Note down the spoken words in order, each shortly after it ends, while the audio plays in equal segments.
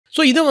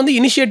So இதை வந்து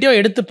இனிஷியேட்டிவாக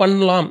எடுத்து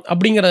பண்ணலாம்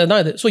அப்படிங்கிறது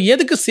தான் இது. ஸோ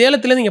எதுக்கு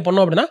சேலத்துலேருந்து நீங்கள்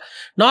பண்ணோம் அப்படின்னா,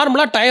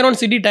 நார்மலாக tyre 1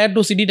 city, tyre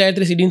 2 city, tyre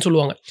 3 சிட்டின்னு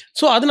சொல்லுவாங்க.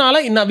 ஸோ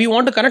அதனால we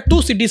want to connect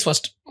 2 cities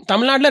first.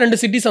 தமிழ்நாட்டில் 2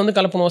 cities வந்து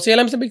கலப்பணும்.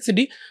 Salem is big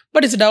city,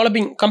 but it's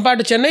developing.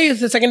 Compared to Chennai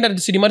is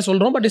secondary city மாதிரி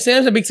சொல்கிறோம், but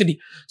Salem is big city.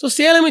 So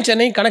Salem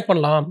Chennai connect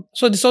பண்ணலாம்.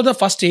 So this was the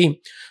first aim.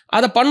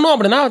 அதை பண்ணோம்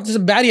அப்படின்னா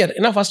it's barrier.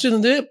 ஏன்னா first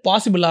வந்து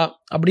பாசிபிளா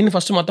அப்படின்னு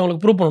ஃபஸ்ட்டு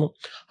மற்றவங்களுக்கு ப்ரூவ் பண்ணணும்.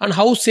 And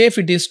how safe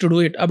it is to do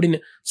it அப்படின்னு.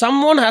 Some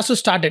one has to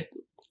start it.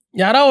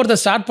 யாராவது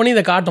ஒருத்தர் ஸ்டார்ட் பண்ணி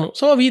இதை காட்டணும்.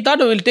 So we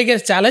thought will take a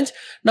challenge,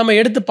 நம்ம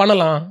எடுத்து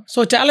பண்ணலாம். ஸோ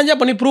சேலஞ்சாக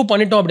பண்ணி ப்ரூவ்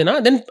பண்ணிட்டோம் அப்படின்னா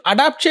தென்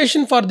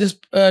adaptation for this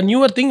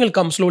newer thing will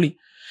come slowly.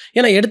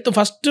 ஏன்னா எடுத்து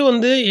ஃபஸ்ட்டு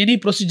வந்து any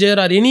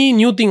procedure or any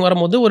new thing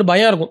வரும்போது ஒரு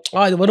பயம் இருக்கும்,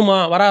 இது வருமா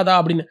வராதா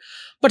அப்படின்னு.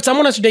 But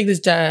someone has to take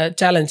this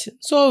challenge.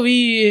 So we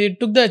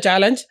took the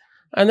challenge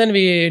and then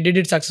we did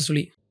it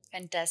successfully.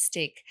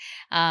 Fantastic.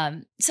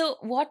 So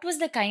what was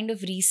the kind of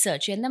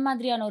research, எந்த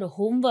மாதிரியான ஒரு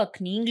homework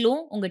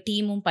நீங்களும் உங்க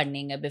டீமும்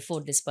பண்ணீங்க before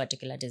this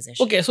particular decision?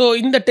 Okay, so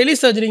இந்த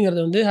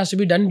டெலிசர்ஜரிங்கிறது வந்து has to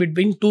be done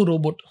between 2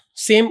 robot.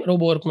 Same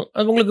robot இருக்கணும்.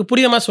 அது உங்களுக்கு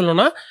புரியுற மாதிரி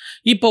சொல்லணும்னா,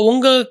 இப்போ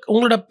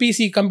உங்களோட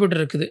பிசி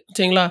கம்ப்யூட்டர் இருக்குது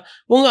சரிங்களா,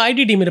 உங்கள்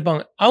ஐடி டீம்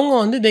இருப்பாங்க. அவங்க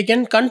வந்து they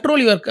can control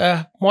your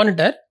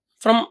monitor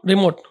from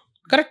remote.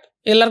 Correct?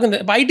 எல்லாருக்கும் இந்த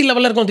இப்போ ஐடி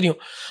லெவலில் இருக்கும் தெரியும்.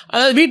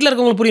 அதாவது வீட்டில்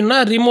இருக்கவங்களுக்கு புரியும்னா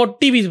ரிமோட்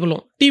டிவி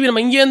சொல்லுவோம். டிவி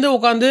நம்ம இங்கேருந்து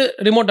உட்காந்து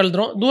ரிமோட்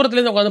அழுத்துறோம்,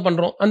 தூரத்துலேருந்து உட்காந்து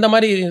பண்ணுறோம், அந்த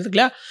மாதிரி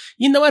இருக்குல்ல.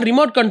 இந்த மாதிரி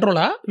ரிமோட்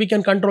கண்ட்ரோலாக we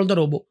can control the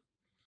robot.